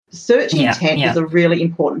search intent is a really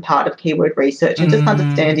important part of keyword research, and just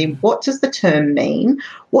understanding what does the term mean,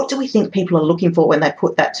 what do we think people are looking for when they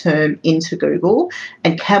put that term into Google,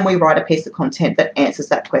 and can we write a piece of content that answers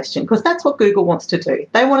that question? Because that's what Google wants to do.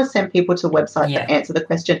 They want to send people to websites that answer the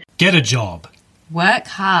question. Get a job. Work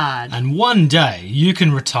hard. And one day you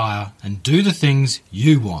can retire and do the things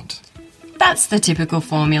you want. That's the typical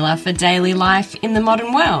formula for daily life in the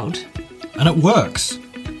modern world. And it works.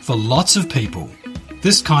 For lots of people,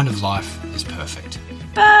 this kind of life is perfect.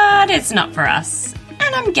 But it's not for us.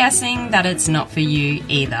 And I'm guessing that it's not for you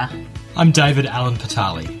either. I'm David Allen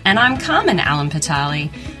Patali. And I'm Carmen Allen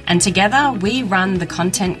Patali. And together we run the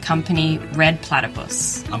content company Red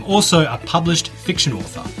Platypus. I'm also a published fiction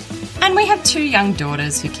author. And we have 2 young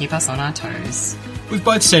daughters who keep us on our toes. We've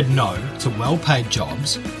both said no to well-paid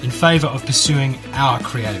jobs in favour of pursuing our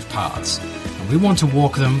creative paths. And we want to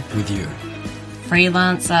walk them with you.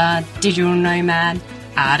 Freelancer, digital nomad,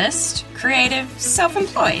 artist, creative,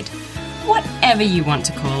 self-employed. Whatever you want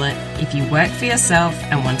to call it, if you work for yourself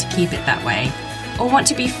and want to keep it that way, or want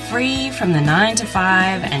to be free from the 9 to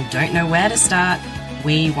 5 and don't know where to start,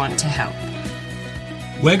 we want to help.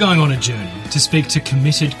 We're going on a journey to speak to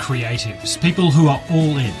committed creatives, people who are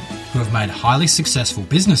all in, who have made highly successful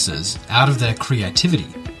businesses out of their creativity,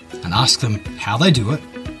 and ask them how they do it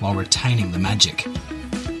while retaining the magic.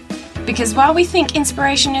 Because while we think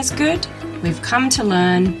inspiration is good, we've come to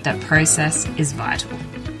learn that process is vital.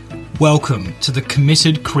 Welcome to the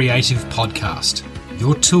Committed Creative Podcast,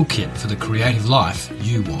 your toolkit for the creative life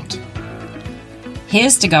you want.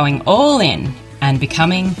 Here's to going all in and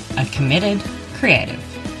becoming a committed creative.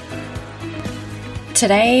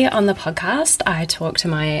 Today on the podcast, I talk to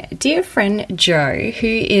my dear friend Jo, who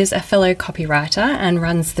is a fellow copywriter and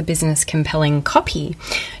runs the business Compelling Copy.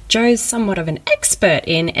 Jo's somewhat of an expert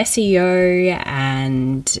in SEO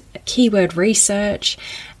and keyword research.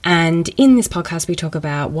 And in this podcast, we talk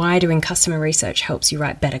about why doing customer research helps you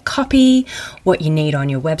write better copy, what you need on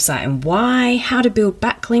your website and why, how to build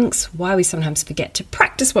backlinks, why we sometimes forget to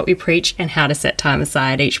practice what we preach, and how to set time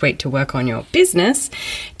aside each week to work on your business,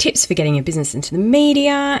 tips for getting your business into the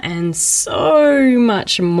media, and so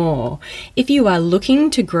much more. If you are looking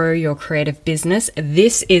to grow your creative business,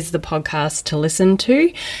 this is the podcast to listen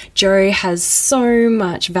to. Jo has so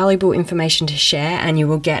much valuable information to share, and you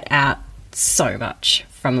will get out so much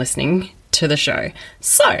from listening to the show.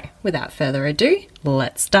 So, without further ado,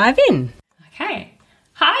 let's dive in. Okay.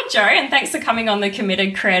 Hi, Jo, and thanks for coming on the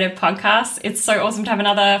Committed Creative Podcast. It's so awesome to have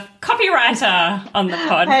another copywriter on the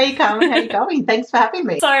pod. Hey, Carmen, how you going? Thanks for having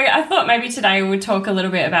me. So I thought maybe today we'd talk a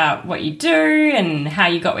little bit about what you do and how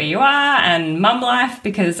you got where you are and mum life,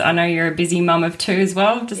 because I know you're a busy mum of 2 as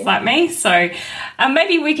well, just like me. So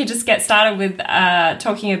maybe we could just get started with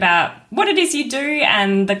talking about what it is you do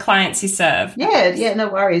and the clients you serve. Yeah, no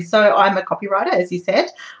worries. So I'm a copywriter, as you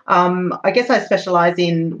said. I guess I specialise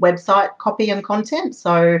in website copy and content.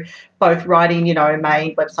 So both writing,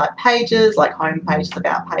 main website pages like home pages,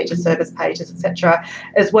 about pages, service pages, etc.,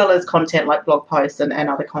 as well as content like blog posts and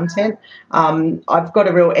other content. I've got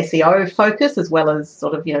a real SEO focus as well as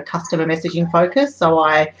sort of, customer messaging focus. So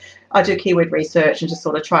I do keyword research and just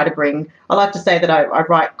sort of try to I like to say that I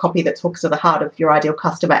write copy that talks to the heart of your ideal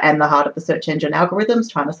customer and the heart of the search engine algorithms,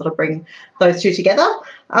 trying to sort of bring those 2 together.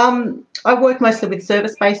 I work mostly with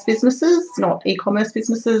service-based businesses, not e-commerce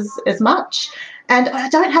businesses as much. And I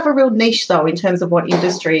don't have a real niche, though, in terms of what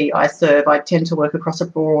industry I serve. I tend to work across a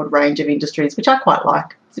broad range of industries, which I quite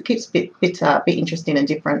like. So it keeps it a bit interesting and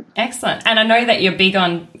different. Excellent. And I know that you're big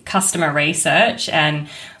on customer research, and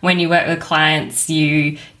when you work with clients,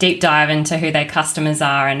 you deep dive into who their customers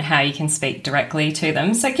are and how you can speak directly to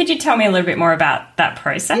them. So could you tell me a little bit more about that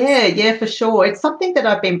process? Yeah, for sure. It's something that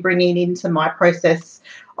I've been bringing into my process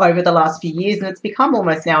over the last few years, and it's become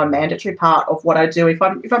almost now a mandatory part of what I do. If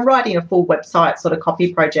I'm writing a full website sort of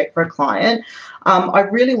copy project for a client, I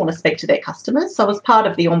really want to speak to their customers. So as part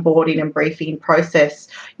of the onboarding and briefing process,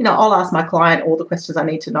 I'll ask my client all the questions I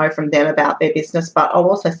need to know from them about their business, but I'll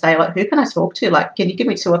also say, who can I talk to? Can you give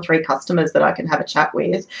me 2 or 3 customers that I can have a chat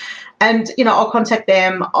with? And, I'll contact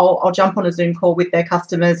them. I'll jump on a Zoom call with their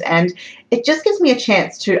customers, and it just gives me a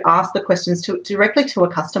chance to ask the questions directly to a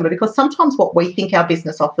customer, because sometimes what we think our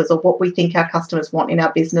business offers or what we think our customers want in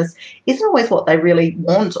our business isn't always what they really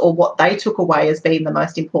want or what they took away as being the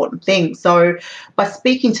most important thing. So by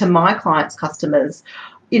speaking to my clients' customers,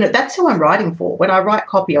 that's who I'm writing for. When I write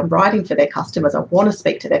copy, I'm writing for their customers. I want to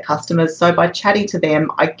speak to their customers. So by chatting to them,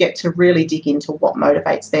 I get to really dig into what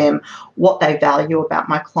motivates them, what they value about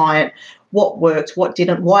my client, what worked, what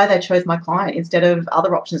didn't, why they chose my client instead of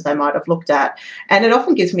other options they might have looked at. And it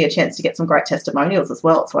often gives me a chance to get some great testimonials as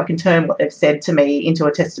well. So I can turn what they've said to me into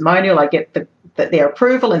a testimonial. I get their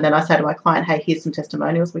approval, and then I say to my client, hey, here's some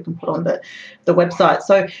testimonials we can put on the website.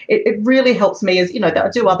 So it really helps me, as I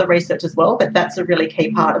do other research as well, but that's a really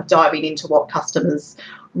key part of diving into what customers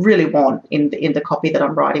really want in the copy that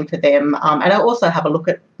I'm writing for them. And I also have a look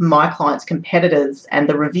at my clients' competitors and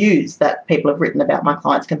the reviews that people have written about my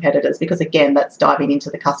clients' competitors, because, again, that's diving into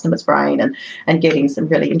the customer's brain and getting some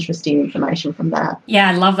really interesting information from that. Yeah,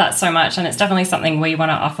 I love that so much, and it's definitely something we want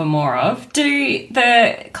to offer more of. Do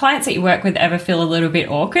the clients that you work with ever feel a little bit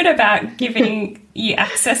awkward about giving you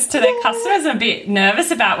access to their customers, a bit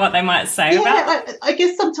nervous about what they might say about them? I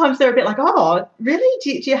guess sometimes they're a bit like, oh, really?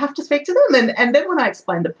 Do you have to speak to them? And then when I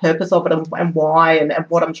explain the purpose of it and why and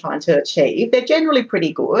what I'm trying to achieve, they're generally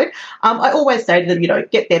pretty good. I always say to them,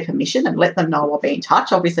 get their permission and let them know I'll be in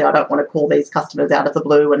touch. Obviously, I don't want to call these customers out of the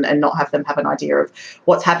blue and not have them have an idea of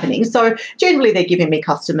what's happening. So generally they're giving me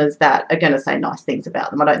customers that are going to say nice things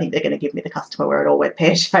about them. I don't think they're going to give me the customer where it all went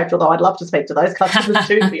pear-shaped, although I'd love to speak to those customers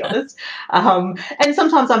too, to be honest. And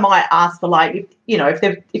sometimes I might ask for, like,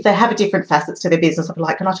 if they have different facets to their business, I'll be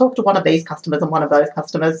like, can I talk to one of these customers and one of those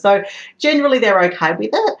customers? So generally they're okay with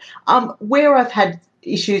it. Where I've had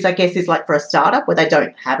issues, I guess, is like for a startup where they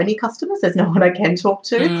don't have any customers, there's no one I can talk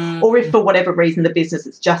to, or if for whatever reason the business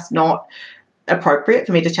is just not appropriate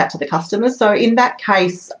for me to chat to the customers. So in that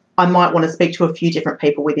case, I might want to speak to a few different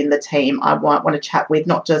people within the team. I might want to chat with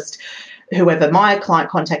not just whoever my client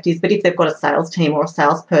contact is, but if they've got a sales team or a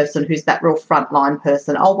salesperson who's that real frontline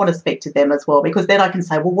person, I'll want to speak to them as well, because then I can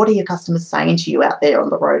say, well, what are your customers saying to you out there on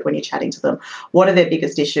the road when you're chatting to them? What are their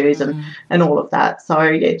biggest issues and all of that? So,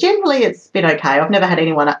 yeah, generally it's been okay. I've never had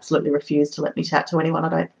anyone absolutely refuse to let me chat to anyone, I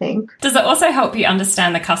don't think. Does it also help you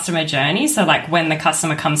understand the customer journey? So, like, when the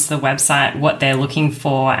customer comes to the website, what they're looking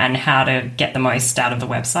for and how to get the most out of the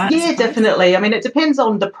website? Yeah, definitely. I mean, it depends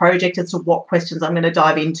on the project as to what questions I'm going to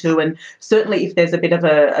dive into, and certainly if there's a bit of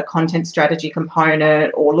a content strategy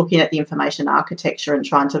component or looking at the information architecture and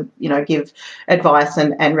trying to, give advice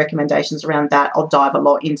and recommendations around that, I'll dive a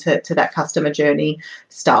lot into that customer journey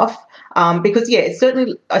stuff. Because, yeah,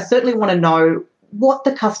 I certainly want to know what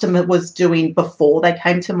the customer was doing before they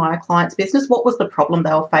came to my client's business. What was the problem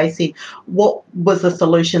they were facing? What was the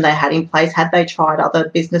solution they had in place? Had they tried other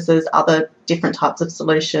businesses, other different types of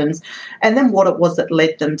solutions? And then what it was that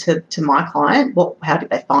led them to my client. How did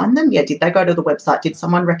they find them? Yeah, did they go to the website? Did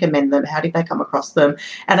someone recommend them? How did they come across them?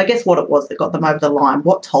 And I guess what it was that got them over the line.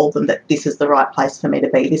 What told them that this is the right place for me to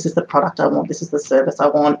be? This is the product I want. This is the service I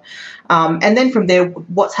want. And then from there,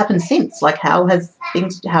 what's happened since? Like, how have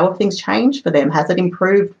things changed for them? Has it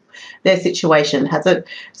improved their situation? Has it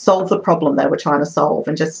solved the problem they were trying to solve?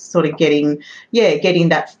 And just sort of getting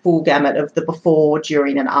that full gamut of the before,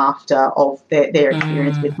 during and after of their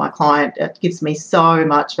experience with my client. It gives me so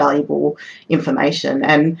much valuable information,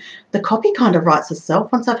 and the copy kind of writes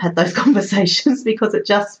itself once I've had those conversations, because it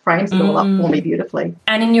just frames it all up for me beautifully.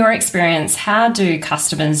 And in your experience, how do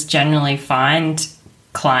customers generally find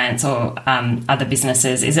clients or other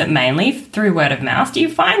businesses? Is it mainly through word of mouth, do you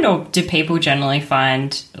find, or do people generally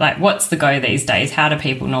find, like, what's the go these days? How do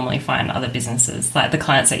people normally find other businesses, like the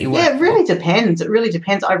clients that you work with? Yeah, it really depends. It really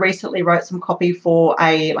depends. I recently wrote some copy for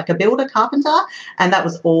a builder carpenter, and that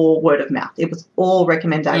was all word of mouth. It was all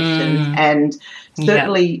recommendations, and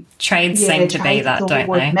certainly trades seem to be that, don't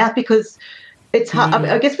word they? Of mouth, because it's hard.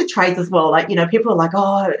 I guess with trades as well, like, people are like,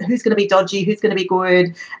 oh, who's going to be dodgy? Who's going to be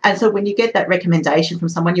good? And so when you get that recommendation from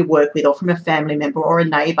someone you work with or from a family member or a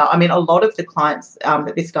neighbour, I mean, a lot of the clients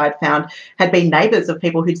that this guy had found had been neighbours of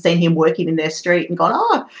people who'd seen him working in their street and gone,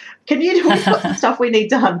 oh, can you do we've got some stuff we need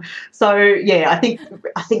done. So, yeah, I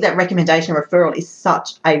think that recommendation referral is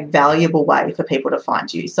such a valuable way for people to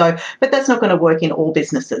find you. So, but that's not going to work in all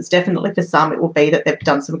businesses. Definitely for some, it will be that they've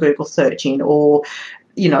done some Google searching, or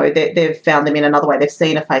they've found them in another way. They've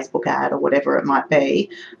seen a Facebook ad or whatever it might be.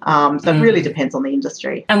 So it really depends on the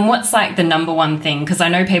industry. And what's like the number one thing? Because I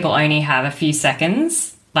know people only have a few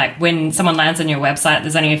seconds. Like when someone lands on your website,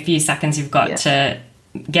 there's only a few seconds you've got to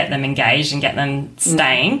get them engaged and get them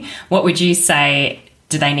staying. What would you say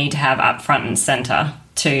do they need to have up front and centre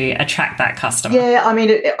to attract that customer? Yeah, I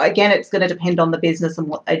mean, again, it's going to depend on the business and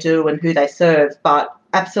what they do and who they serve, but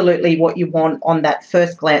absolutely what you want on that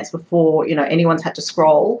first glance before, anyone's had to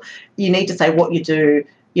scroll, you need to say what you do,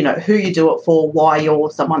 who you do it for, why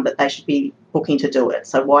you're someone that they should be booking to do it.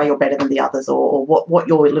 So why you're better than the others, or what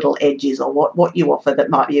your little edge is, or what you offer that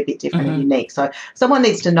might be a bit different and unique. So someone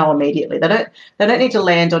needs to know immediately. They don't need to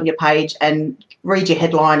land on your page and read your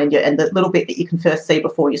headline and the little bit that you can first see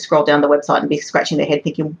before you scroll down the website and be scratching their head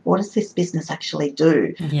thinking, what does this business actually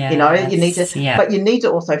do? Yeah, you need to, but you need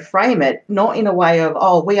to also frame it not in a way of,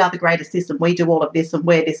 oh, we are the greatest system, we do all of this and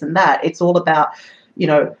we're this and that. It's all about,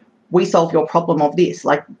 we solve your problem of this.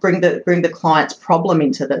 Like bring the client's problem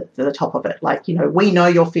into the top of it. Like, we know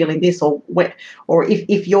you're feeling this, or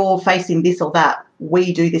if you're facing this or that,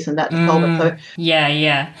 we do this and that to solve it.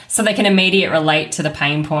 So so they can immediately relate to the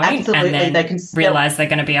pain point, absolutely, and then they can realize they're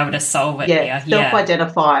going to be able to solve it.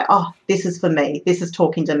 Self-identify. Oh, this is for me. This is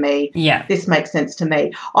talking to me. Yeah, this makes sense to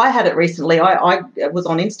me. I had it recently. I was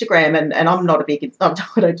on Instagram, and I'm not a big. I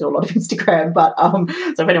don't do a lot of Instagram, but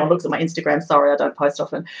so if anyone looks at my Instagram, sorry, I don't post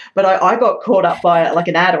often. But I got caught up by like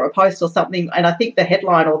an ad or a post or something, and I think the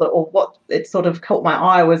headline or what it sort of caught my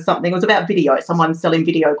eye was something. It was about video. Someone selling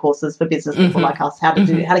video courses for business people like us. How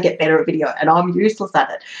to get better at video, and I'm useless at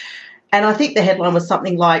it. And I think the headline was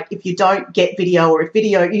something like, if you don't get video, or if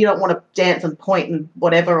video, you don't want to dance and point and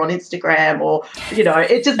whatever on Instagram, or,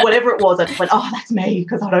 it just whatever it was, I just went, oh, that's me,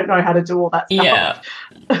 because I don't know how to do all that stuff. Yeah,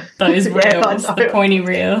 those reels, the pointy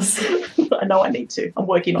reels. I know I need to. I'm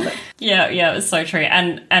working on it. Yeah, it's so true.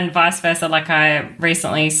 And vice versa. Like I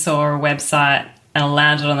recently saw a website and I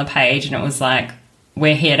landed on the page and it was like,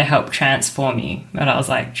 we're here to help transform you. And I was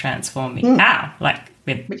like, transform me? How? Like,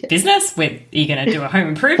 with business? Are you going to do a home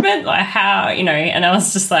improvement? Like how, and I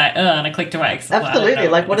was just like, and I clicked away. Absolutely.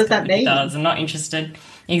 Like what does that mean? I'm not interested.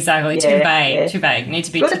 Exactly. Too vague. Need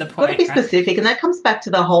to be to the point. Got to be specific. And that comes back to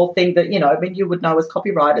the whole thing that, you would know as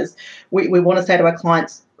copywriters, we want to say to our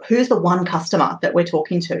clients, who's the one customer that we're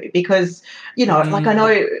talking to? Because, like I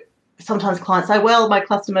know sometimes clients say, well, my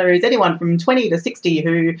customer is anyone from 20 to 60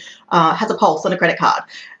 who has a pulse on a credit card.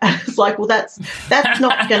 And it's like, well, that's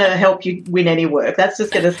not going to help you win any work. That's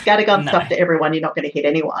just going to scattergun stuff to everyone. You're not going to hit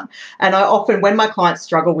anyone. And I often, when my clients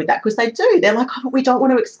struggle with that, because they do, they're like, oh, we don't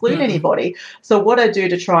want to exclude anybody. So what I do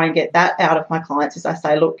to try and get that out of my clients is I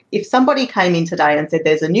say, look, if somebody came in today and said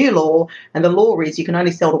there's a new law, and the law is you can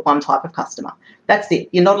only sell to one type of customer. That's it.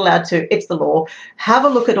 You're not allowed to. It's the law. Have a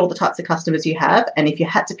look at all the types of customers you have, and if you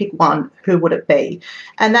had to pick one, who would it be?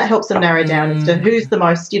 And that helps them narrow down as to who's the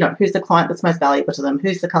most, who's the client that's most valuable to them,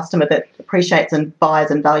 who's the customer that appreciates and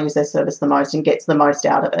buys and values their service the most and gets the most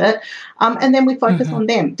out of it. And then we focus on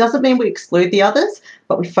them. Doesn't mean we exclude the others,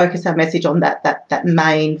 but we focus our message on that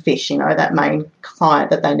main fish, that main client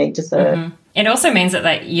that they need to serve. It also means that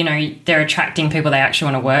they're attracting people they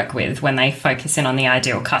actually want to work with when they focus in on the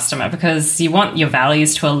ideal customer, because you want your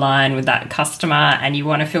values to align with that customer and you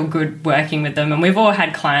want to feel good working with them. And we've all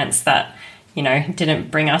had clients that,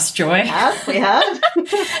 didn't bring us joy. We have.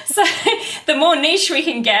 So the more niche we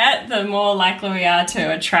can get, the more likely we are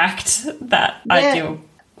to attract that ideal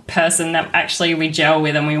person that actually we gel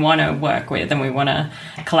with and we want to work with and we want to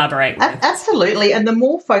collaborate with. Absolutely. And the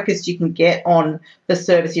more focused you can get on the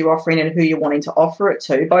service you're offering and who you're wanting to offer it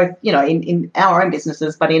to, both, in our own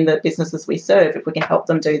businesses, but in the businesses we serve, if we can help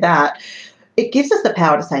them do that, it gives us the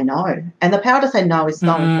power to say no. And the power to say no is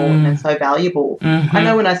so important and so valuable. I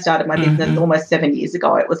know when I started my business almost 7 years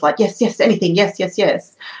ago, it was like, yes, anything,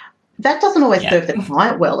 yes. That doesn't always serve the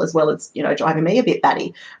client well as driving me a bit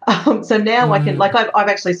batty. So now I can, I've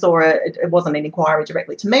actually saw it wasn't an inquiry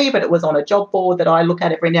directly to me, but it was on a job board that I look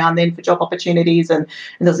at every now and then for job opportunities. And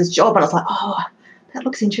there was this job and I was like, oh, that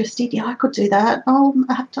looks interesting. Yeah, I could do that. Oh,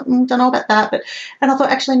 I don't know about that. And I thought,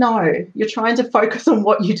 actually, no, you're trying to focus on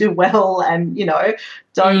what you do well and,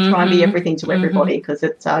 don't try and be everything to everybody, because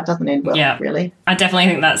it doesn't end well, really. I definitely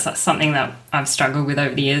think that's something that I've struggled with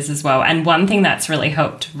over the years as well. And one thing that's really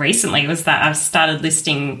helped recently was that I've started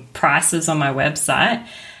listing prices on my website.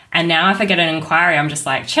 And now if I get an inquiry, I'm just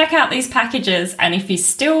like, check out these packages. And if you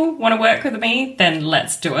still want to work with me, then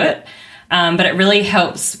let's do it. But it really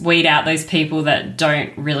helps weed out those people that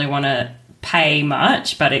don't really want to pay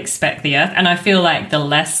much but expect the earth. And I feel like the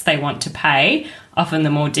less they want to pay, often the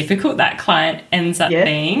more difficult that client ends up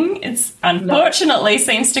being. It's unfortunately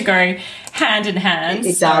seems to go hand in hand.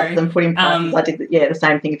 It does. And putting prices, I did the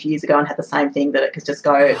same thing a few years ago and had the same thing, that it could just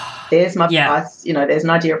go, there's my price, there's an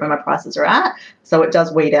idea of where my prices are at. So it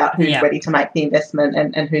does weed out who's ready to make the investment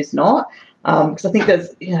and who's not. Because I think there's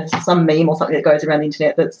some meme or something that goes around the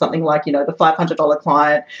internet that's something like, the $500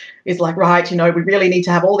 client is like, right, we really need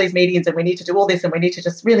to have all these meetings and we need to do all this and we need to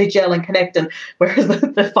just really gel and connect. And whereas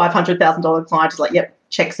the $500,000 client is like, yep,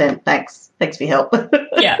 check sent, thanks for your help.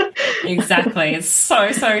 Yeah, exactly. It's so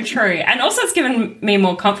true. And also it's given me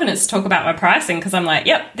more confidence to talk about my pricing, because I'm like,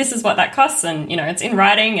 yep, this is what that costs, and it's in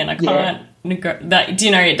writing, and I can't that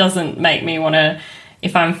it doesn't make me want to,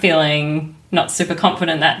 if I'm feeling not super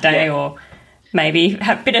confident that day or maybe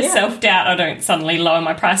have a bit of self-doubt, I don't suddenly lower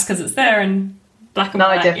my price because it's there, and black and No,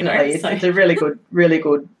 white. definitely. It's a really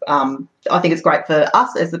good. I think it's great for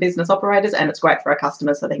us as the business operators, and it's great for our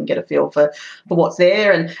customers so they can get a feel for what's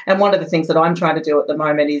there. And one of the things that I'm trying to do at the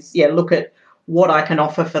moment is, look at what I can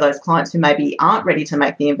offer for those clients who maybe aren't ready to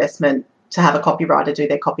make the investment to have a copywriter do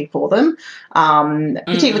their copy for them,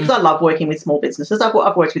 particularly because I love working with small businesses. I've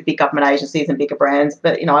worked with big government agencies and bigger brands,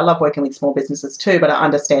 but, I love working with small businesses too, but I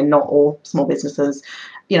understand not all small businesses,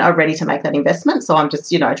 are ready to make that investment. So I'm just,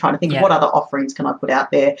 trying to think of what other offerings can I put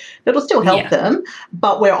out there that'll still help them,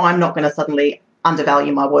 but where I'm not going to suddenly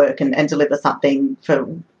undervalue my work and deliver something for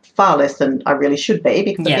far less than I really should be,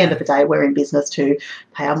 because at the end of the day, we're in business to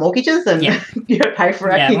pay our mortgages and pay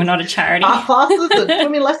for our kids' we're not a charity. art classes and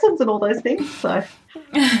swimming lessons and all those things. So,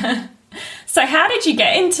 so how did you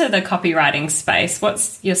get into the copywriting space?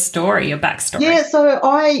 What's your story, your backstory? Yeah, so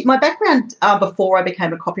my background before I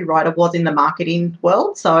became a copywriter was in the marketing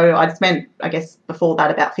world. So I'd spent, I guess, before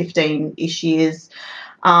that about 15-ish years.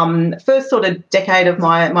 First sort of decade of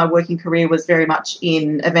my working career was very much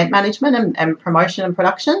in event management and promotion and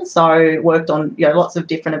production. So worked on lots of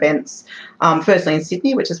different events, firstly in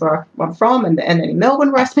Sydney, which is where I'm from, and then in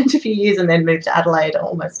Melbourne, where I spent a few years, and then moved to Adelaide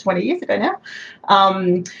almost 20 years ago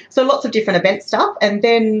now. So lots of different event stuff. And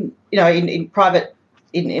then, in private,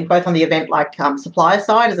 in both on the event supplier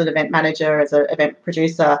side as an event manager, as an event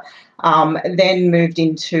producer, then moved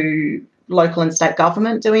into local and state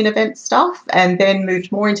government doing event stuff, and then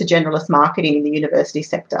moved more into generalist marketing in the university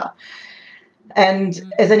sector. And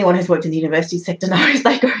as anyone who's worked in the university sector knows,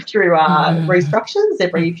 they go through restructures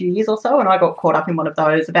every few years or so, and I got caught up in one of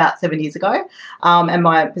those about 7 years ago, and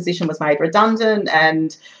my position was made redundant.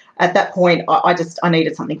 And at that point, I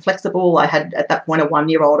needed something flexible. I had at that point a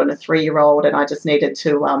 1-year-old and a 3-year-old, and I just needed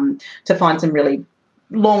to find some really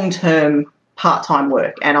long-term part-time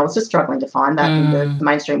work, and I was just struggling to find that in the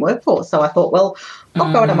mainstream workforce. So I thought, well,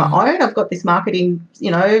 I'll go it on my own. I've got this marketing,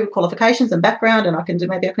 qualifications and background, and I can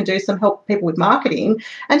do some help people with marketing.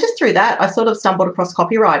 And just through that, I sort of stumbled across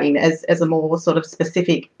copywriting as a more sort of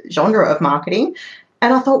specific genre of marketing.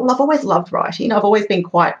 And I thought, well, I've always loved writing. I've always been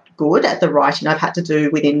quite good at the writing I've had to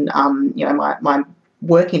do within, my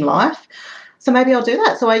working life. So maybe I'll do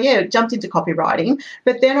that. So I jumped into copywriting,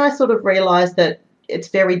 but then I sort of realised that it's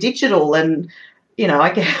very digital, and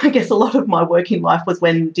I guess a lot of my working life was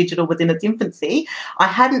when digital was in its infancy. I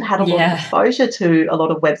hadn't had a lot of exposure to a lot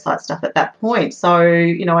of website stuff at that point. So,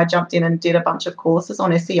 I jumped in and did a bunch of courses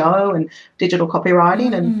on SEO and digital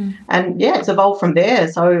copywriting, and it's evolved from there.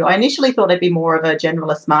 So I initially thought I'd be more of a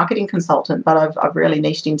generalist marketing consultant, but I've really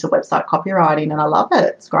niched into website copywriting, and I love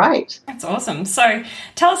it. It's great. That's awesome. So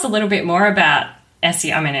tell us a little bit more about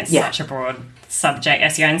SEO. I mean, it's such a broad subject,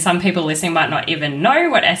 SEO, and some people listening might not even know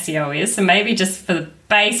what SEO is. So maybe just for the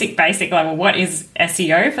basic level, what is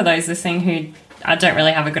SEO for those listening who don't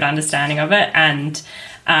really have a good understanding of it, and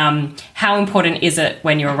how important is it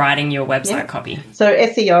when you're writing your website copy? So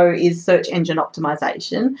SEO is search engine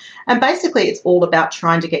optimization, and basically it's all about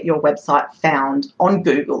trying to get your website found on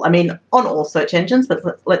Google. I mean, on all search engines,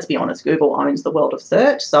 but let's be honest, Google owns the world of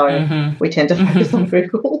search, so we tend to focus on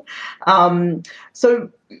Google. So,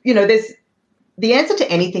 there's the answer to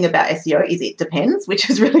anything about SEO is it depends, which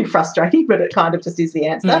is really frustrating, but it kind of just is the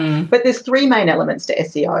answer. But there's 3 main elements to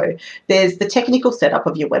SEO. There's the technical setup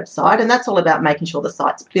of your website, and that's all about making sure the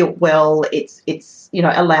site's built well. It's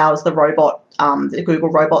allows the robot, the Google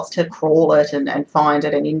robots to crawl it and find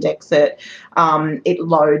it and index it. It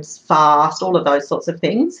loads fast, all of those sorts of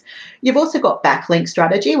things. You've also got backlink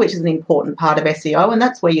strategy, which is an important part of SEO, and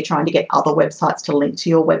that's where you're trying to get other websites to link to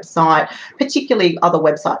your website, particularly other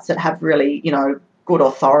websites that have really, good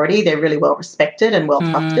authority. They're really well respected and well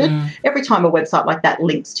trusted. Every time a website like that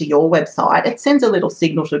links to your website, it sends a little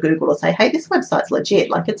signal to Google to say, hey, this website's legit.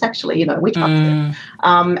 Like, it's actually, we trust it.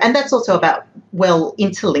 And that's also about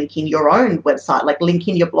interlinking your own website, like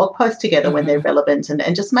linking your blog posts together when they're relevant,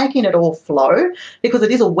 and just making it all flow, because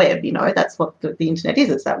it is a web, that's what the internet is.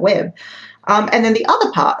 It's that web. And then the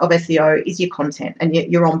other part of SEO is your content and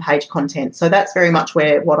your on-page content. So that's very much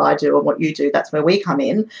where what I do and what you do, that's where we come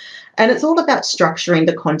in. And it's all about structuring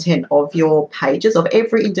the content of your pages, of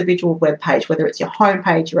every individual web page, whether it's your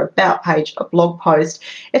homepage, your about page, a blog post.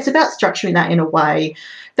 It's about structuring that in a way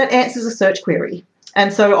that answers a search query.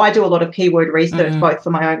 And so I do a lot of keyword research, both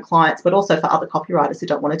for my own clients, but also for other copywriters who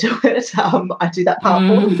don't want to do it. I do that part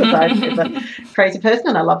for them because I'm a crazy person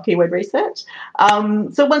and I love keyword research.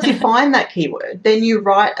 So once you find that keyword, then you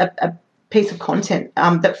write a piece of content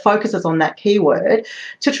that focuses on that keyword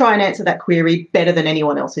to try and answer that query better than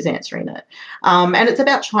anyone else who's answering it. And it's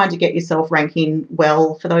about trying to get yourself ranking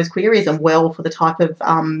well for those queries and well for the type of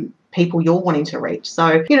people you're wanting to reach.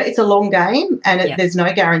 So, it's a long game, and there's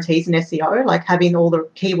no guarantees in SEO. Like, having all the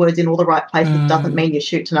keywords in all the right places doesn't mean you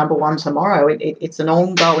shoot to number one tomorrow. It's an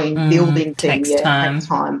ongoing building thing. Takes time. It takes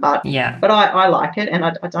time. But I like it, and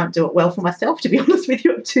I don't do it well for myself, to be honest with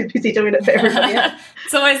you. I'm too busy doing it for everybody else.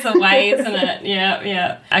 It's always the way, isn't it?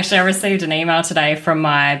 Yeah. Actually, I received an email today from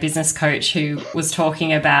my business coach who was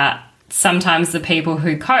talking about sometimes the people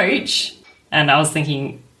who coach, and I was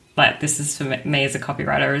thinking, like, this is for me as a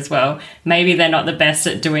copywriter as well, maybe they're not the best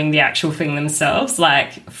at doing the actual thing themselves.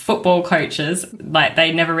 Like, football coaches, like,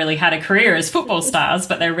 they never really had a career as football stars,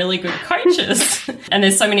 but they're really good coaches. And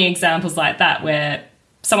there's so many examples like that where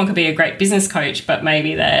someone could be a great business coach, but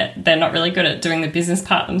maybe they're not really good at doing the business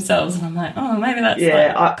part themselves. And I'm like, maybe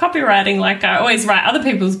that's copywriting. Like, I always write other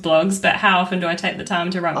people's blogs, but how often do I take the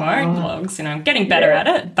time to write my own blogs? I'm getting better at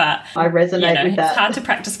it, but I resonate with that. It's hard to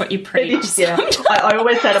practice what you preach. I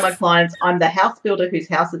always say to my clients, I'm the house builder whose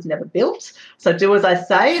house is never built. So do as I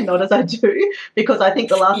say and not as I do, because I think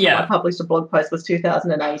the last time I published a blog post was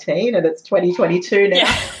 2018 and it's 2022 now.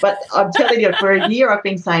 Yeah. But I'm telling you, for a year I've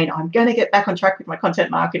been saying, I'm going to get back on track with my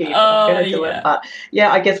content marketing. I'm going to do it. But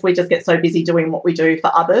I guess we just get so busy doing what we do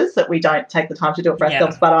for others that we don't take the time to do it for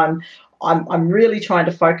ourselves. But I'm really trying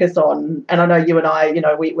to focus on, and I know you and I,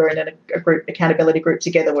 we're in a group, accountability group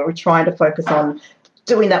together, where we're trying to focus on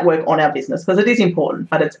doing that work on our business, because it is important,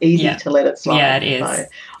 but it's easy to let it slide. Yeah, it is. So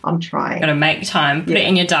I'm trying. Got to make time, put it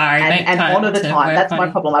in your diary, and honour the time. That's my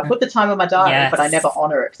problem. I put the time in my diary, but I never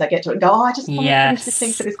honour it, because I get to it and go, I just want to finish this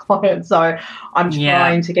thing for this client. So I'm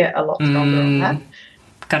trying to get a lot stronger on that.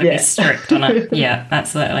 Got to be strict on it. Yeah,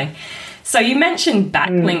 absolutely. So you mentioned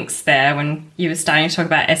backlinks there when you were starting to talk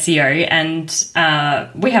about SEO,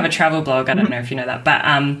 and we have a travel blog. I don't know if you know that, but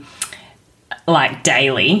like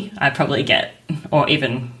daily, I probably get, or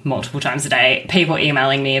even multiple times a day, people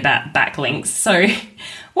emailing me about backlinks. So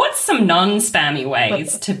what's some non-spammy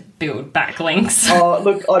ways to build backlinks?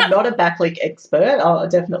 Look, I'm not a backlink expert. I'll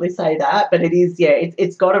definitely say that. But it is,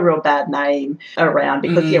 it's got a real bad name around,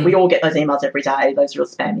 because, we all get those emails every day, those real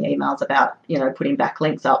spammy emails about, putting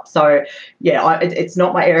backlinks up. So, it's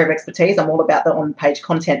not my area of expertise. I'm all about the on-page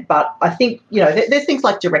content. But I think, there's things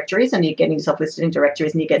like directories, and you're getting yourself listed in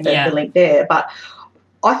directories and you get the link there. But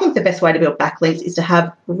I think the best way to build backlinks is to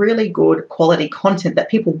have really good quality content that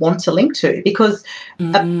people want to link to, because,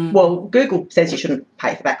 Google says you shouldn't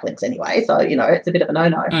pay for backlinks anyway, so, it's a bit of a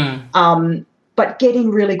no-no. But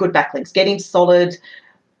getting really good backlinks, getting solid,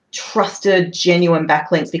 trusted, genuine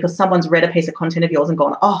backlinks, because someone's read a piece of content of yours and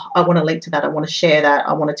gone, I want to link to that, I want to share that,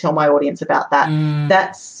 I want to tell my audience about that.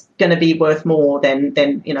 That's going to be worth more than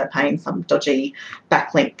paying some dodgy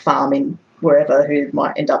backlink farm in wherever who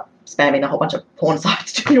might end up spamming a whole bunch of porn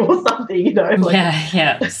sites to you or something,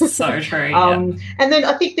 so true. And then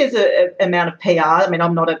I think there's an amount of PR. I mean,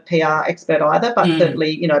 I'm not a PR expert either, but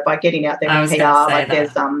certainly, by getting out there with PR, like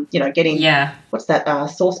there's, getting, what's that,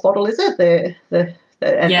 source bottle, is it?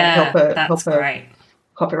 And help a great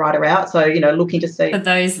copywriter out. So, looking to see. For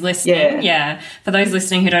those listening, for those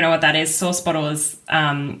listening who don't know what that is, source bottle is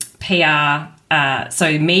PR,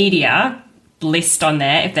 so media list on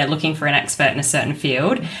there if they're looking for an expert in a certain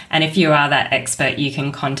field, and if you are that expert, you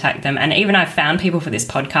can contact them. And even I've found people for this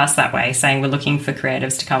podcast that way, saying we're looking for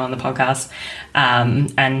creatives to come on the podcast,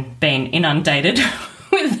 and being inundated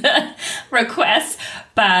with requests,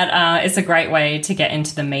 but it's a great way to get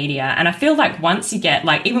into the media. And I feel like once you get,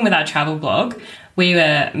 like, even with our travel blog, we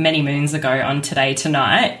were many moons ago on Today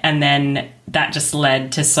Tonight, and then that just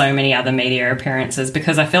led to so many other media appearances,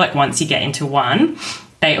 because I feel like once you get into one,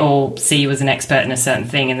 they all see you as an expert in a certain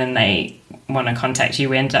thing, and then they want to contact you.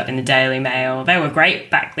 We ended up in the Daily Mail. They were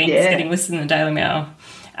great backlinks, getting listed in the Daily Mail.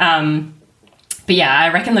 But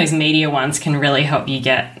I reckon those media ones can really help you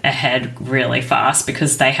get ahead really fast,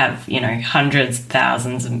 because they have, hundreds,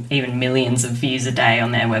 thousands, and even millions of views a day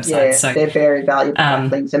on their website. Yeah, so they're very valuable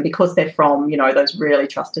backlinks, and because they're from, those really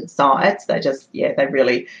trusted sites, they just, they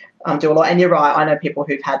really do a lot. And you're right, I know people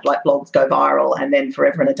who've had like blogs go viral, and then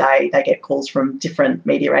forever and a day they get calls from different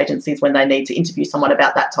media agencies when they need to interview someone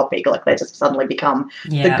about that topic. Like, they just suddenly become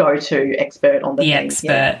the go-to expert on the thing.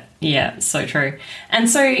 Expert. Yeah, so true. And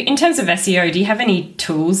so in terms of SEO, do you have any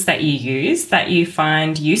tools that you use that you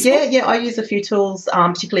find useful? Yeah, I use a few tools,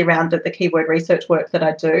 particularly around the keyword research work that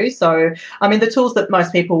I do. So, I mean, the tools that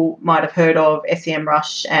most people might have heard of,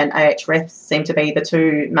 SEMrush and Ahrefs, seem to be the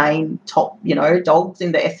two main top, dogs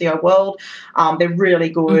in the SEO world. They're really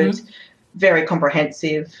good. very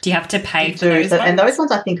comprehensive. Do you have to pay for those ones? And those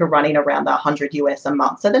ones I think are running around the $100 a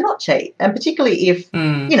month, so they're not cheap. And particularly if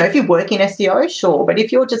if you work in SEO, sure, but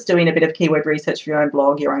if you're just doing a bit of keyword research for your own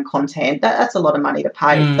blog, your own content, that's a lot of money to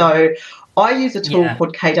pay. So I use a tool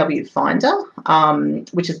called KW Finder,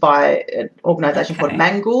 which is by an organisation called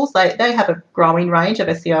Mangles. They have a growing range of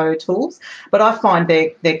SEO tools, but I find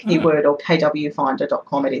their keyword, or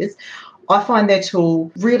kwfinder.com it is, I find their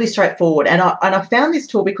tool really straightforward. And I found this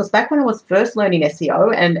tool because back when I was first learning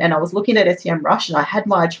SEO and I was looking at SEMrush and I had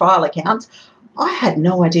my trial account, I had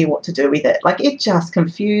no idea what to do with it. Like, it just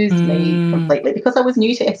confused me completely because I was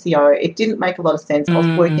new to SEO. It didn't make a lot of sense. I was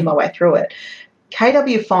working my way through it.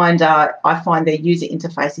 KW Finder, I find their user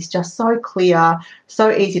interface is just so clear,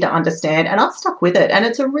 so easy to understand, and I've stuck with it. And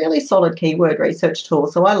it's a really solid keyword research tool,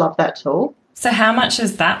 so I love that tool. So how much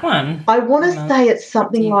is that one? I want to say it's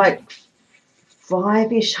something like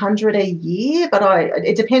 $500 a year, but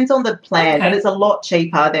it depends on the plan, but it's a lot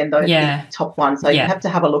cheaper than those top ones. So you have to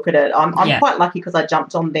have a look at it. I'm quite lucky because I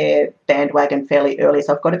jumped on their bandwagon fairly early,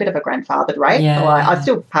 so I've got a bit of a grandfathered rate. So I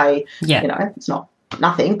still pay, it's not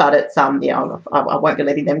nothing, but it's I won't be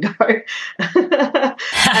letting them go.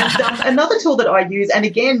 And another tool that I use, and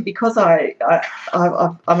again, because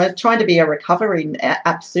I'm trying to be a recovering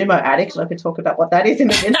AppSumo addict, and I could talk about what that is in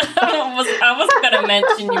a minute. I wasn't going to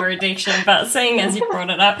mention your addiction, but seeing as you brought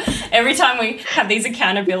it up, every time we have these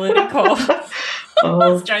accountability calls,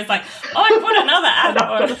 Joe's like, I put another app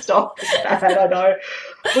on. I've got to stop. It's bad, I know.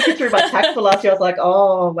 Looking through my tax for last year, I was like,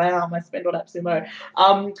 oh, wow, my spend on AppSumo.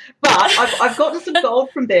 But I've gotten some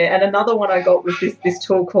gold from there, and another one I got was this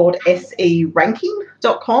tool called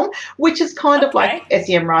seranking.com, which is kind of like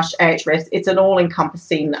SEMrush, Ahrefs. It's an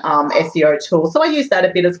all-encompassing SEO tool. So I use that a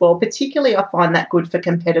bit as well. Particularly, I find that good for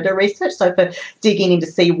competitor research, so for digging in to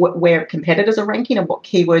see where competitors are ranking and what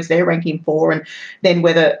keywords they're ranking for, and then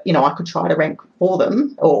whether, I could try to rank for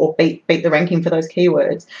them or beat the ranking for those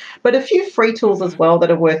keywords. But a few free tools as well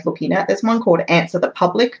that are worth looking at. There's one called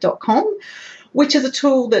answerthepublic.com, which is a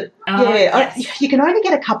tool that, you can only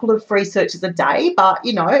get a couple of free searches a day, but,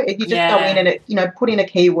 you just go in and, put in a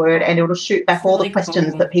keyword and it'll shoot back all the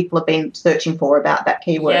questions that people have been searching for about that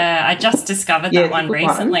keyword. Yeah, I just discovered that one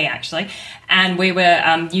recently, actually. And we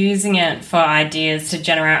were using it for ideas, to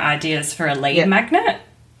generate ideas for a lead magnet.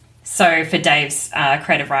 So for Dave's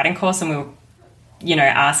creative writing course, and we were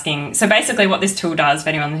asking. So basically what this tool does, for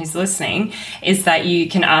anyone who's listening, is that you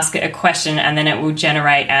can ask it a question and then it will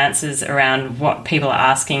generate answers around what people are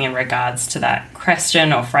asking in regards to that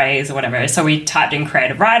question or phrase or whatever. So we typed in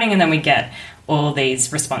creative writing and then we get all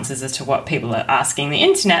these responses as to what people are asking the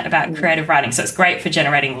internet about creative writing. So it's great for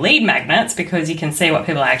generating lead magnets because you can see what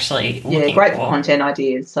people are actually looking for. Great for content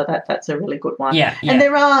ideas. So that's a really good one. Yeah. And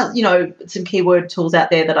there are, some keyword tools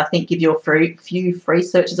out there that I think give you a few free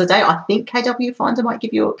searches a day. I think KW Finder might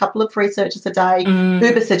give you a couple of free searches a day.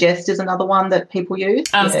 Uber Suggest is another one that people use.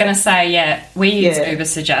 I was going to say, we use Uber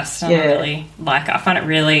Suggest, and I really like it. I find it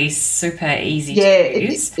really super easy to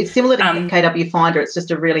use. It's similar to KW Finder. It's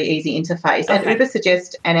just a really easy interface. And Uber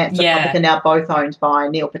Suggest and Answer Public are now both owned by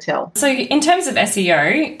Neil Patel. So in terms of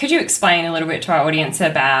SEO, could you explain a little bit to our audience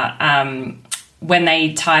about when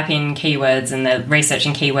they type in keywords and they're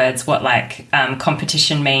researching keywords, what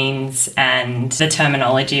competition means and the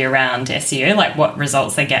terminology around SEO, like what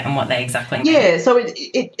results they get and what they exactly mean? Yeah, so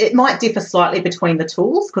it might differ slightly between the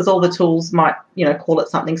tools because all the tools might, call it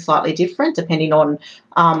something slightly different depending on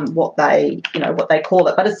what they call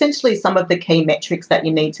it. But essentially some of the key metrics that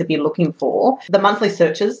you need to be looking for, the monthly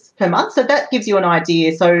searches per month. So that gives you an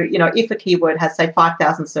idea. So, if a keyword has, say,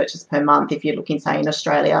 5,000 searches per month, if you're looking, say, in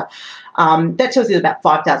Australia, that tells you about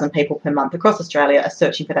 5,000 people per month across Australia are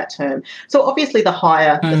searching for that term. So obviously the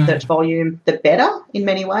higher the search volume, the better in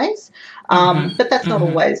many ways. But that's not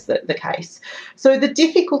always the case. So the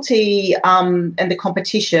difficulty and the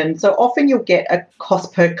competition, so often you'll get a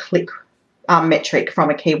cost per click metric from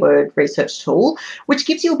a keyword research tool, which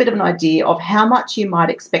gives you a bit of an idea of how much you might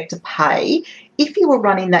expect to pay if you were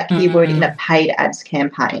running that keyword in a paid ads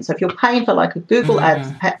campaign. So if you're paying for like a Google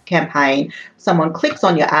ads campaign, someone clicks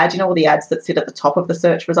on your ad, all the ads that sit at the top of the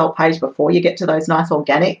search result page before you get to those nice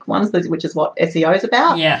organic ones, which is what SEO is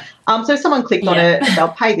about. Yeah. So someone clicked on it, they'll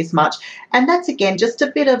pay this much. And that's, again, just a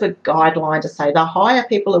bit of a guideline to say the higher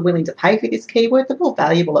people are willing to pay for this keyword, the more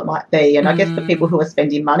valuable it might be. And I guess the people who are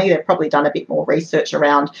spending money, they've probably done a bit more research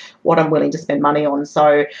around what I'm willing to spend money on.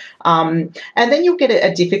 So, and then you'll get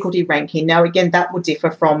a difficulty ranking. Now, again, that will differ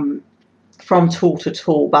from tool to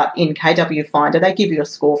tool, but in KW Finder, they give you a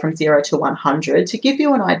score from 0 to 100 to give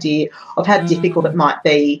you an idea of how difficult it might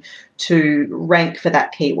be to rank for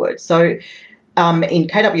that keyword. So in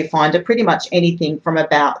KW Finder, pretty much anything from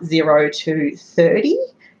about 0 to 30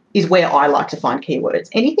 is where I like to find keywords.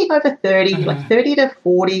 Anything over 30, like 30 to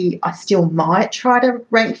 40, I still might try to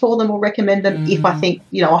rank for them or recommend them if I think,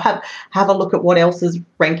 I'll have a look at what else is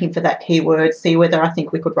ranking for that keyword, see whether I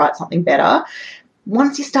think we could write something better.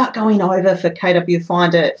 Once you start going over for KW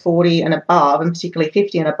Finder at 40 and above, and particularly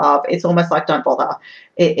 50 and above, it's almost like don't bother.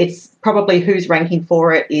 It's probably who's ranking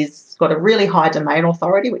for it is got a really high domain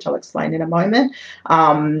authority, which I'll explain in a moment.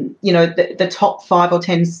 The top 5 or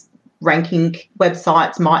 10 ranking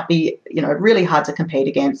websites might be, really hard to compete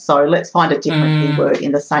against. So let's find a different keyword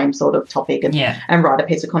in the same sort of topic and write a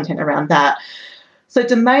piece of content around that. So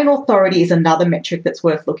domain authority is another metric that's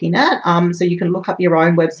worth looking at. So you can look up your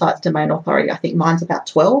own website's domain authority. I think mine's about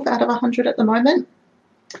 12 out of 100 at the moment.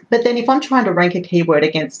 But then if I'm trying to rank a keyword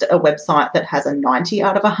against a website that has a 90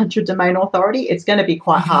 out of 100 domain authority, it's going to be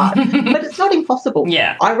quite hard. But it's not impossible.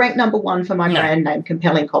 Yeah. I rank number 1 for my brand name,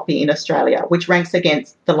 Compelling Copy, in Australia, which ranks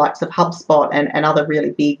against the likes of HubSpot and other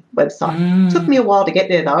really big websites. It took me a while to get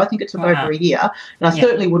there, though. I think it took over a year. And I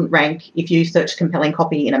certainly wouldn't rank if you search Compelling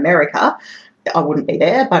Copy in America. I wouldn't be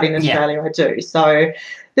there, but in Australia I do. So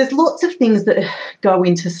there's lots of things that go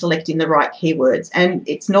into selecting the right keywords, and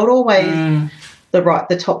it's not always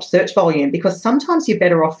the top search volume, because sometimes you're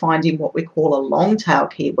better off finding what we call a long tail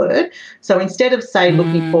keyword. So instead of, say,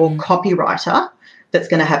 looking for copywriter, that's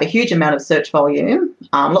going to have a huge amount of search volume,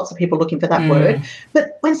 lots of people looking for that word.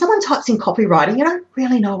 But when someone types in copywriter, you don't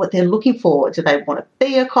really know what they're looking for. Do they want to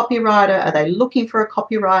be a copywriter? Are they looking for a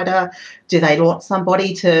copywriter? Do they want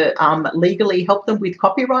somebody to legally help them with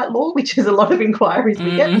copyright law, which is a lot of inquiries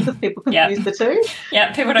we get because people confuse the two.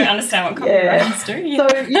 Yeah, people don't understand what copywriters do.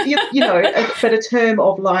 Yeah. So, but a term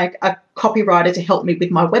of like a copywriter to help me with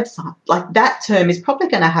my website, like that term is probably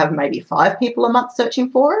going to have maybe 5 people a month searching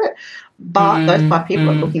for it. But those 5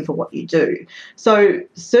 people are looking for what you do. So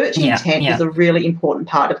search intent is a really important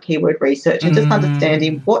part of keyword research, and just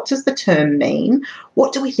understanding what does the term mean,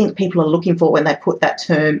 what do we think people are looking for when they put that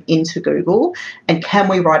term into Google, and can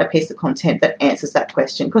we write a piece of content that answers that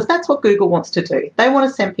question? Because that's what Google wants to do. They want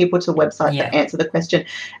to send people to websites that answer the question.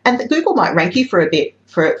 And Google might rank you for a bit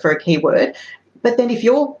for a keyword, but then if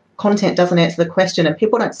your content doesn't answer the question and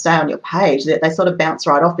people don't stay on your page, they sort of bounce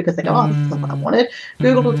right off because they go, this isn't what I wanted.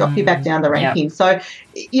 Google will drop you back down the ranking. So,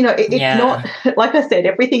 it's not, like I said,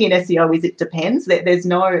 everything in SEO is it depends. There's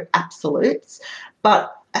no absolutes.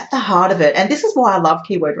 But at the heart of it, and this is why I love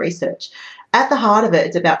keyword research, at the heart of it,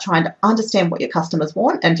 it's about trying to understand what your customers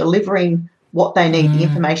want and delivering what they need, the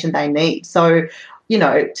information they need. So,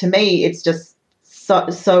 to me, it's just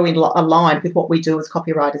so aligned with what we do as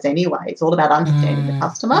copywriters anyway. It's all about understanding the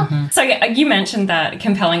customer. So you mentioned that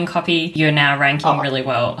Compelling Copy, you're now ranking really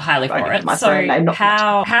well, highly for it. So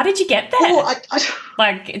how did you get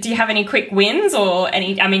there? Do you have any quick wins or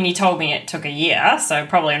any? I mean, you told me it took a year, so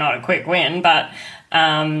probably not a quick win, but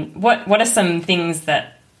what are some things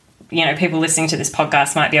that people listening to this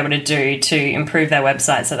podcast might be able to do to improve their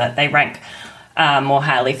website so that they rank more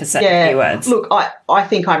highly for certain keywords? Look, I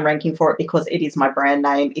think I'm ranking for it because it is my brand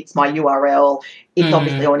name, it's my URL, it's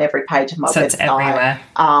obviously on every page of my website. It's everywhere.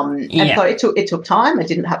 So it took time. It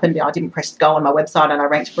didn't happen. I didn't press go on my website and I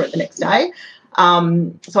ranked for it the next day.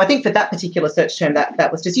 So I think for that particular search term,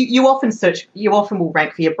 that was just you often will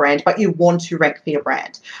rank for your brand, but you want to rank for your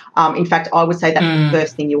brand. In fact, I would say that's the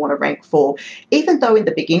first thing you want to rank for, even though in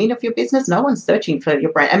the beginning of your business, no one's searching for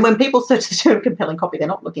your brand. And when people search the term Compelling Copy, they're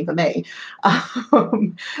not looking for me. But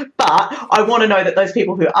I want to know that those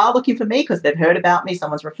people who are looking for me because they've heard about me,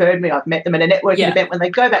 someone's referred me, I've met them at a networking event, when they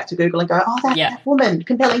go back to Google and go, that woman,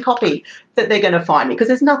 Compelling Copy, that they're going to find me, because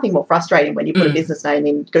there's nothing more frustrating when you put a business name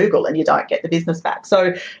in Google and you don't get the business back.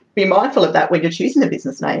 So be mindful of that when you're choosing a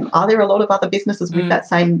business name. Are there a lot of other businesses with that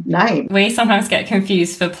same name? We sometimes get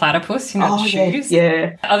confused for platypus, shoes.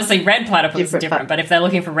 Yeah. Obviously, red platypus is different, but if they're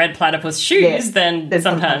looking for red platypus shoes, then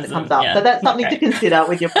sometimes it comes up. So that's something to consider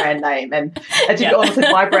with your brand name. And to be honest,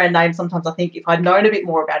 with my brand name, sometimes I think if I'd known a bit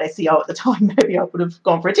more about SEO at the time, maybe I would have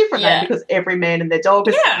gone for a different name, because every man and their dog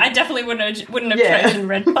is... Yeah, I definitely wouldn't have chosen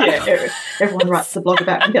red platypus. Everyone writes the blog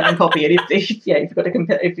about Compelling Copy, and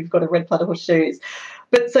if you've got a red platypus shoes.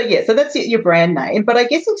 But so that's your brand name. But I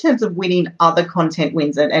guess in terms of winning other content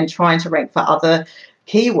wins and trying to rank for other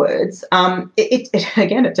keywords,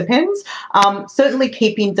 it depends. Certainly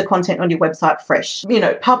keeping the content on your website fresh.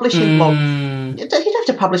 Publishing blogs. You don't have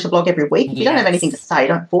to publish a blog every week. If you don't have anything to say,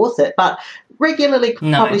 don't force it. But regularly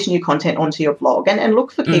publish new content onto your blog and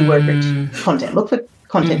look for keyword-rich content. Look for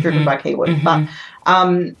content driven by keywords.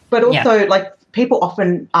 But also people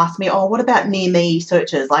often ask me, oh, what about near me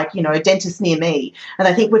searches, like, dentist near me? And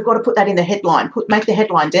they think we've got to put that in the headline, make the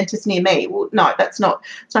headline dentist near me. Well, no, that's not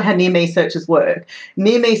how near me searches work.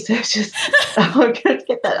 Near me searches, I'm going to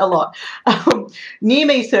get that a lot. Near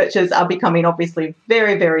me searches are becoming obviously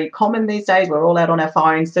very, very common these days. We're all out on our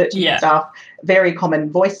phones searching stuff, very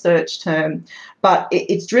common voice search term. But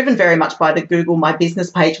it's driven very much by the Google My Business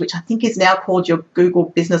page, which I think is now called your Google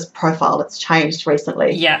Business Profile. It's changed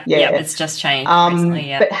recently. Yeah, it's just changed recently,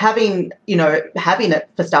 yeah. But having it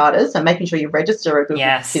for starters, and making sure you register a Google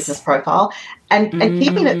Business Profile and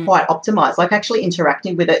keeping it quite optimized, like actually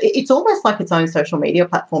interacting with it. It's almost like its own social media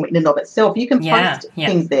platform in and of itself. You can post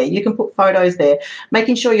things there. You can put photos there,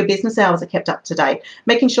 making sure your business hours are kept up to date,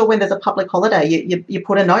 making sure when there's a public holiday, you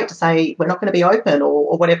put a note to say we're not going to be open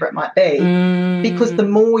or whatever it might be. Because the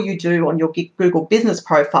more you do on your Google Business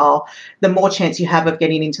Profile, the more chance you have of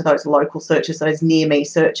getting into those local searches, those near me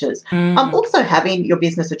searches. Also having your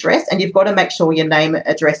business address, and you've got to make sure your name,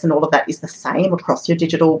 address and all of that is the same across your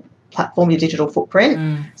digital platform, your digital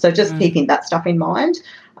footprint. So just keeping that stuff in mind.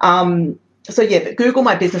 But Google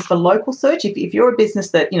My Business for local search. If you're a business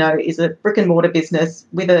that, is a brick and mortar business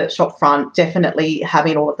with a shop front, definitely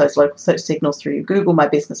having all of those local search signals through your Google My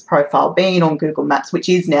Business profile, being on Google Maps, which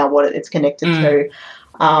is now what it's connected to.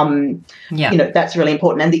 That's really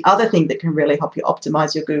important. And the other thing that can really help you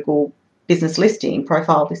optimize your Google business listing,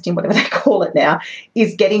 profile listing, whatever they call it now,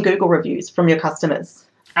 is getting Google reviews from your customers.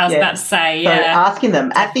 I was about to say, So asking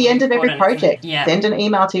them at the end of every project, send an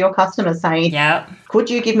email to your customers saying, could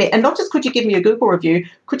you give me, and not just could you give me a Google review,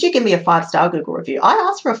 could you give me a 5-star Google review? I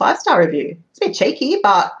asked for a 5-star review. It's a bit cheeky,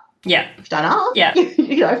 but if you don't ask,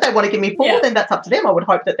 if they want to give me 4, then that's up to them. I would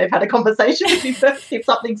hope that they've had a conversation with you first if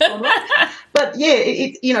something's gone wrong. But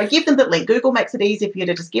give them the link. Google makes it easy for you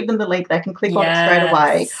to just give them the link. They can click on it straight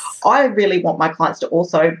away. I really want my clients to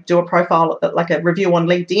also do a profile, like a review on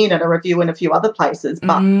LinkedIn and a review in a few other places.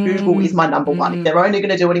 But Google is my number one. If they're only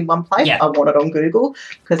going to do it in one place, I want it on Google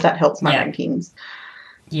because that helps my rankings.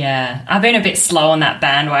 Yeah, I've been a bit slow on that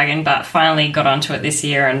bandwagon, but finally got onto it this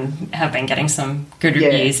year and have been getting some good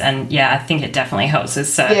reviews. And, I think it definitely helps with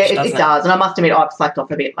search, it does. And I must admit, I've slacked off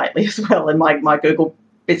a bit lately as well. And my Google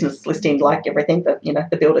business listing, like everything, but,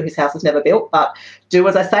 the builder whose house is never built. But do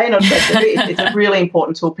as I say, and it's a really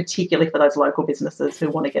important tool, particularly for those local businesses who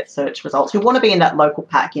want to get search results, who want to be in that local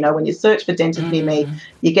pack. When you search for dentist near me,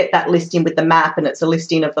 you get that listing with the map and it's a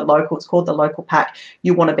listing of the local. It's called the local pack.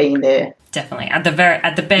 You want to be in there. Definitely. At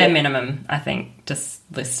the bare minimum, I think, just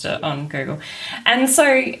list it on Google. And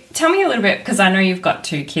so tell me a little bit, because I know you've got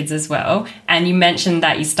 2 kids as well, and you mentioned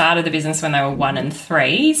that you started the business when they were 1 and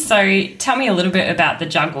 3. So tell me a little bit about the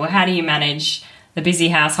juggle. How do you manage the busy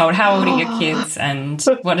household? How old are your kids, and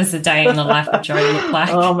what does the day in the life of Joe look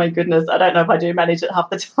like? Oh, my goodness. I don't know if I do manage it half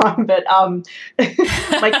the time, but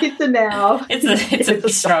my kids are now... It's a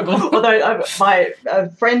struggle. Although my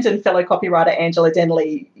friend and fellow copywriter, Angela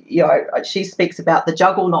Denley, she speaks about the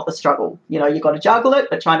juggle, not the struggle. You've got to juggle it,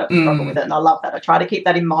 but try not to struggle with it. And I love that. I try to keep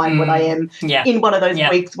that in mind when I am in one of those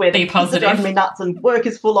weeks where the kids are driving me nuts and work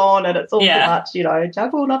is full on and it's all too much,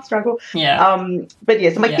 juggle, not struggle. So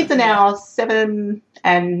my kids are now 7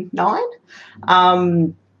 and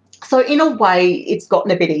 9. So in a way, it's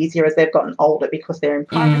gotten a bit easier as they've gotten older because they're in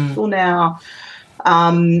primary school now.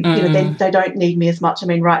 They don't need me as much. I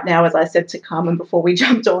mean, right now, as I said to Carmen before we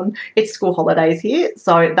jumped on, it's school holidays here.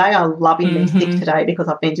 So they are loving me sick today because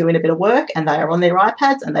I've been doing a bit of work and they are on their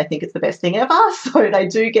iPads and they think it's the best thing ever. So they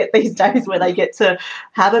do get these days where they get to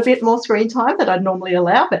have a bit more screen time that I'd normally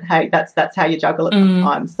allow. But, hey, that's how you juggle it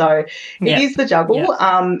sometimes. So it is the juggle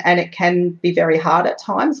and it can be very hard at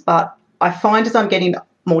times. But I find as I'm getting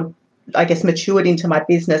more, I guess, matured into my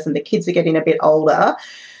business and the kids are getting a bit older,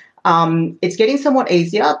 it's getting somewhat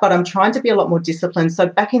easier, but I'm trying to be a lot more disciplined. So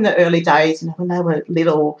back in the early days, when they were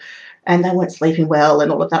little and they weren't sleeping well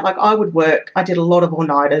and all of that, like I would work. I did a lot of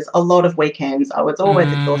all-nighters, a lot of weekends. I was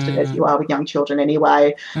always exhausted, as you are with young children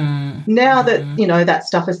anyway. Now that, that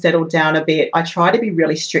stuff has settled down a bit, I try to be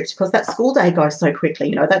really strict because that school day goes so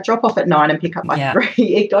quickly. That drop off at 9 and pick up by 3,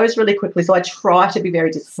 it goes really quickly. So I try to be very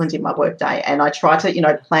disciplined in my work day and I try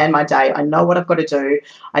to, plan my day. I know what I've got to do.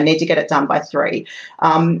 I need to get it done by 3.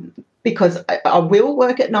 Because I will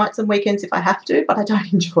work at nights and weekends if I have to, but I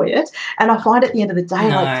don't enjoy it. And I find at the end of the day,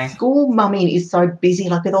 like school mumming is so busy,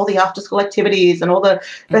 like with all the after-school activities and all the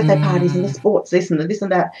birthday parties and the sports, this and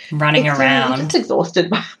that. Running around. You're just exhausted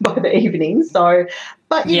by the evening. So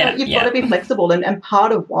But, you know, you've got to be flexible. And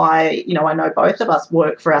part of why, you know, I know both of us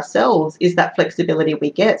work for ourselves is that flexibility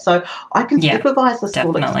we get. So I can supervise the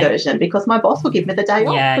school excursion because my boss will give me the day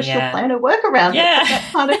off because she'll plan her work around it.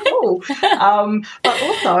 That's kind of cool. But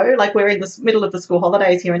also, like, we're in the middle of the school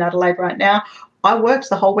holidays here in Adelaide right now. I worked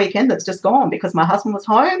the whole weekend that's just gone because my husband was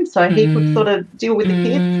home, so he could sort of deal with the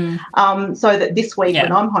kids. So that this week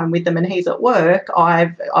when I'm home with them and he's at work,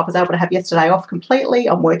 I was able to have yesterday off completely.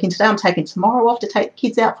 I'm working today. I'm taking tomorrow off to take the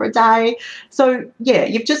kids out for a day. So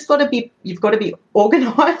you've just got to be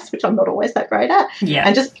organised, which I'm not always that great at,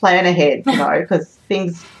 and just plan ahead, you know, because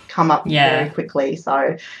things come up very quickly.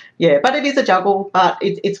 So but it is a juggle, but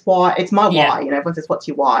it's my why. You know, everyone says, what's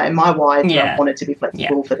your why? And my why is that I wanted to be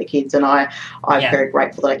flexible for the kids, and I'm very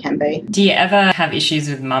grateful that I can be. Do you ever have issues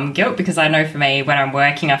with mum guilt? Because I know for me, when I'm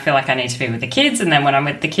working, I feel like I need to be with the kids, and then when I'm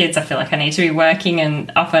with the kids, I feel like I need to be working,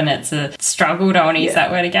 and often it's a struggle. Don't want to use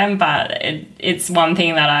that word again, but it's one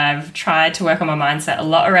thing that I've tried to work on my mindset a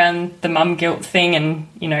lot around the mum guilt thing and,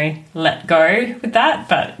 you know, let go with that.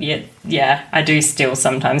 But I do still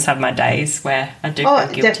sometimes have my days where I do feel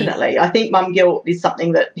guilty. Definitely. I think mum guilt is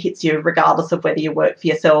something that hits you regardless of whether you work for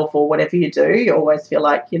yourself or whatever you do. You always feel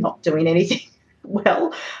like you're not doing anything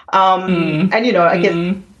well. And, you know, I guess,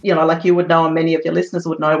 you know, like you would know and many of your listeners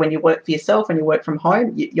would know, when you work for yourself and you work from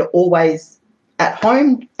home, you're always at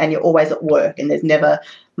home and you're always at work, and there's never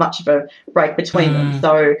much of a break between them.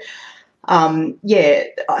 So,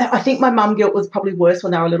 I think my mum guilt was probably worse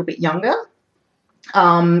when they were a little bit younger.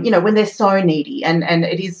 You know, when they're so needy and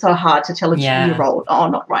it is so hard to tell a 2-year-old, oh,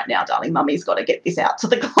 not right now, darling, mummy's got to get this out to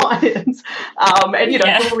the clients. And, you know,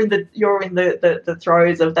 you're in the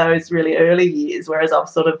throes of those really early years, whereas I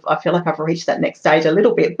feel like I've reached that next stage a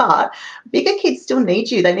little bit. But bigger kids still need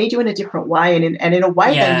you. They need you in a different way. And in a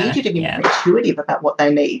way, they need you to be more intuitive about what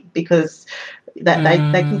they need, because they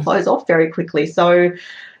can close off very quickly. So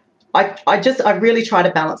I really try to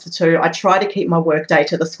balance the two. I try to keep my work day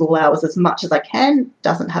to the school hours as much as I can.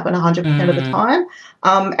 Doesn't happen 100% of the time.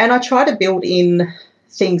 And I try to build in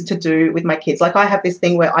things to do with my kids. Like, I have this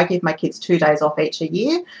thing where I give my kids 2 days off each a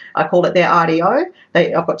year. I call it their RDO.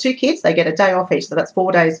 I've got 2 kids. They get a day off each, so that's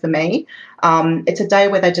 4 days for me. It's a day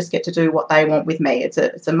where they just get to do what they want with me. It's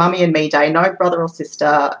a mummy and me day. No brother or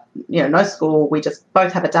sister, you know, no school. We just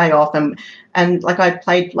both have a day off. And like, I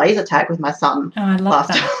played laser tag with my son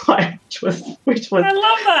last time, which was I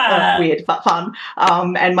love that. Weird but fun.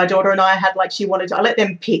 And my daughter and I had, like, I let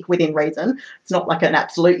them pick within reason. It's not like an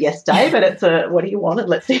absolute yes day, but it's what do you want? And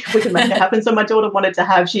let's see if we can make it happen. So my daughter wanted to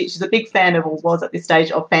have, she's a big fan of, or was at this stage,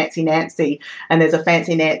 of Fancy Nancy. And there's a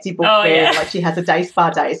Fancy Nancy book where like she has a day spa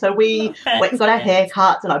day. So we went and got our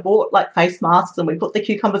haircuts, and I bought like face masks, and we put the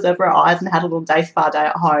cucumbers over our eyes and had a little day spa day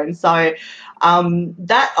at home. So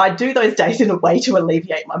that I do those days in a way to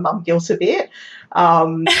alleviate my mum guilt a bit.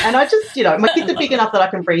 And I just, you know, my kids are big enough that I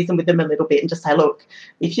can reason with them a little bit and just say, look,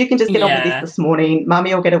 if you can just get on with this morning,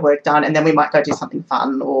 mummy will get her work done, and then we might go do something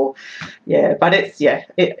fun. Or but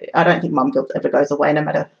I don't think mum guilt ever goes away, no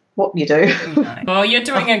matter what you do. No. Well, you're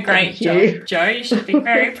doing a great job, Jo. You should be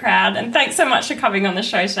very proud. And thanks so much for coming on the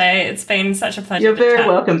show today. It's been such a pleasure. You're very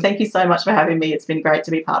welcome. Thank you so much for having me. It's been great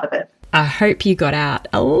to be part of it. I hope you got out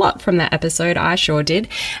a lot from that episode. I sure did.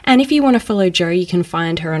 And if you want to follow Jo, you can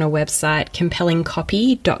find her on her website,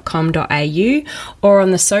 compellingcopy.com.au, or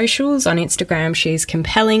on the socials. On Instagram, she's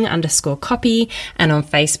compelling_copy, and on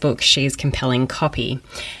Facebook, she's compelling copy.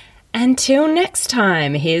 Until next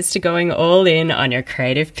time, here's to going all in on your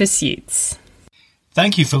creative pursuits.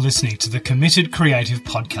 Thank you for listening to the Committed Creative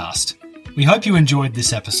Podcast. We hope you enjoyed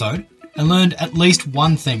this episode and learned at least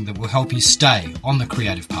one thing that will help you stay on the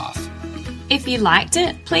creative path. If you liked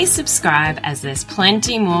it, please subscribe, as there's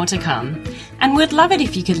plenty more to come. And we'd love it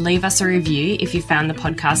if you could leave us a review if you found the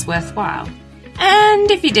podcast worthwhile. And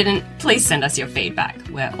if you didn't, please send us your feedback.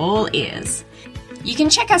 We're all ears. You can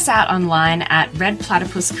check us out online at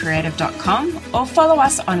redplatypuscreative.com, or follow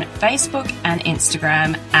us on Facebook and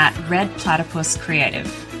Instagram at redplatypuscreative.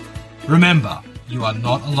 Remember, you are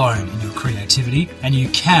not alone in your creativity, and you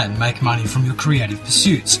can make money from your creative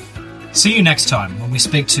pursuits. See you next time when we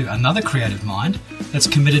speak to another creative mind that's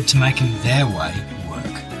committed to making their way work.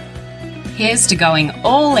 Here's to going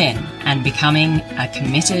all in and becoming a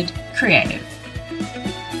committed creative.